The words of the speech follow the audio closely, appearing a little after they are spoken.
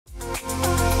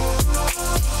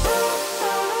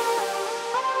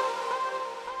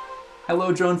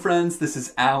Hello drone friends, this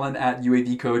is Alan at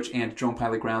UAV Coach and Drone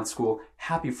Pilot Ground School.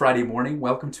 Happy Friday morning.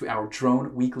 Welcome to our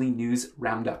Drone Weekly News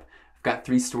Roundup. I've got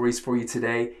 3 stories for you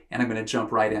today and I'm going to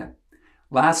jump right in.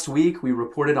 Last week we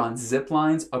reported on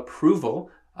Zipline's approval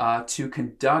to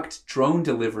conduct drone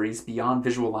deliveries beyond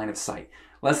visual line of sight.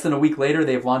 Less than a week later,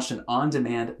 they've launched an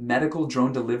on-demand medical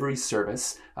drone delivery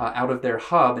service out of their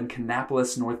hub in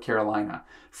Kannapolis, North Carolina.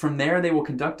 From there, they will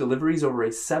conduct deliveries over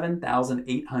a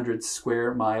 7,800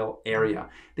 square mile area.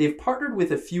 They've partnered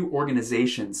with a few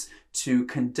organizations to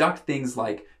conduct things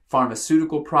like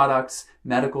pharmaceutical products,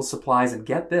 medical supplies, and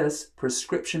get this,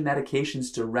 prescription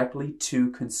medications directly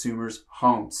to consumers'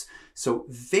 homes. So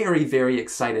very, very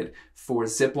excited for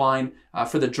Zipline,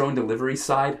 for the drone delivery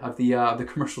side of the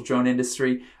commercial drone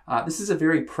industry. This is a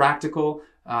very practical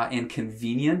and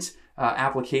convenient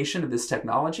application of this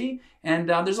technology. And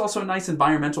there's also a nice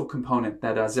environmental component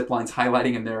that Zipline's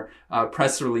highlighting in their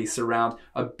press release around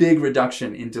a big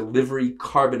reduction in delivery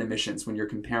carbon emissions when you're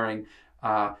comparing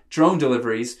drone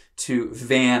deliveries to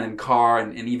van and car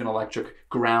and even electric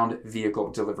ground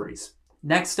vehicle deliveries.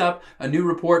 Next up, a new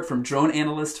report from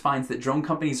DroneAnalyst finds that drone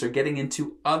companies are getting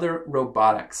into other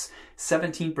robotics.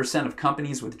 17% of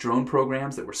companies with drone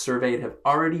programs that were surveyed have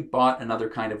already bought another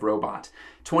kind of robot.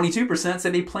 22%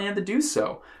 said they plan to do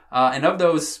so. And of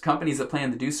those companies that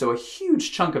plan to do so, a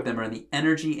huge chunk of them are in the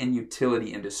energy and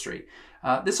utility industry.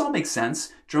 This all makes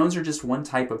sense. Drones are just one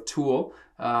type of tool.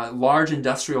 Large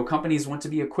industrial companies want to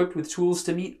be equipped with tools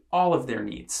to meet all of their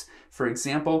needs. For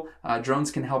example,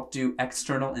 drones can help do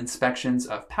external inspections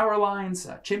of power lines,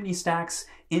 chimney stacks,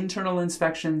 internal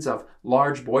inspections of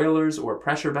large boilers or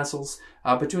pressure vessels.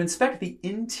 But to inspect the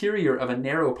interior of a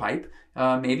narrow pipe,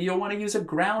 maybe you'll want to use a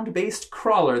ground-based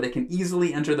crawler that can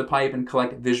easily enter the pipe and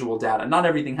collect visual data. Not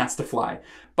everything has to fly.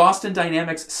 Boston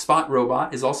Dynamics Spot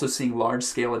Robot is also seeing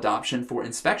large-scale adoption for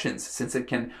inspections since it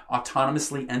can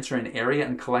autonomously enter an area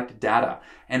and collect data.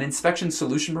 And inspection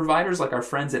solution providers like our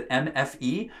friends at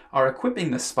MFE are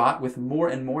equipping the Spot with more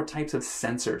and more types of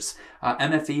sensors.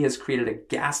 MFE has created a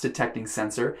gas detecting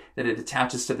sensor that it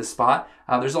attaches to the Spot.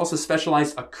 There's also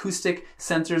specialized acoustic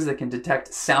sensors that can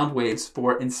detect sound waves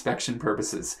for inspection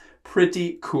purposes.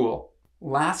 Pretty cool.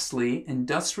 Lastly,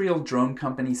 industrial drone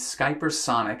company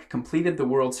Skypersonic completed the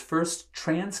world's first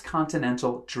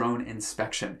transcontinental drone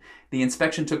inspection. The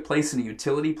inspection took place in a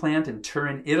utility plant in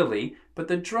Turin, Italy, but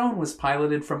the drone was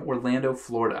piloted from Orlando,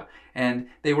 Florida, and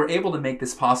they were able to make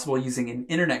this possible using an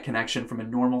internet connection from a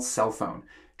normal cell phone.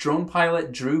 Drone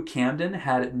pilot Drew Camden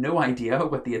had no idea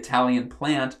what the Italian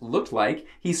plant looked like.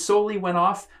 He solely went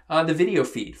off the video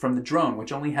feed from the drone,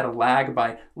 which only had a lag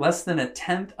by less than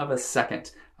 1/10 of a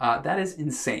second. That is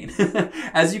insane.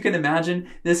 As you can imagine,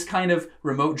 this kind of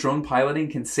remote drone piloting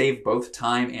can save both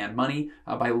time and money.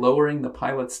 By lowering the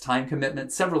pilot's time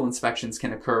commitment, several inspections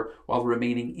can occur while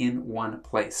remaining in one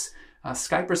place.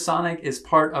 Skypersonic is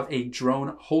part of a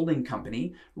drone holding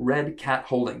company, Red Cat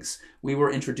Holdings. We were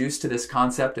introduced to this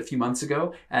concept a few months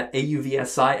ago at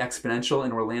AUVSI Exponential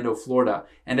in Orlando, Florida.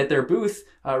 And at their booth,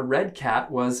 Red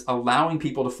Cat was allowing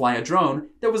people to fly a drone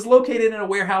that was located in a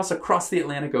warehouse across the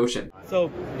Atlantic Ocean. So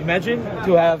imagine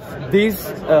to have these,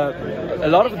 a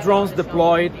lot of drones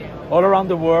deployed all around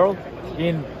the world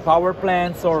in power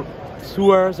plants or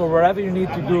sewers or wherever you need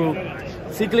to do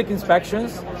cyclic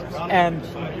inspections, and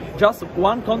just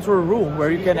one control room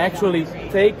where you can actually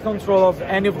take control of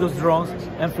any of those drones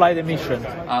and fly the mission.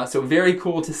 So very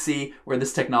cool to see where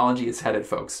this technology is headed,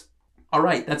 folks. All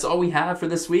right, that's all we have for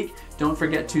this week. Don't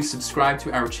forget to subscribe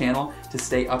to our channel to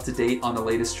stay up to date on the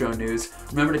latest drone news.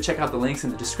 Remember to check out the links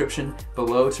in the description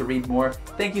below to read more.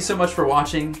 Thank you so much for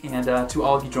watching, and to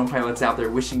all of you drone pilots out there,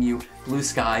 wishing you blue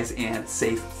skies and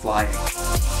safe flying.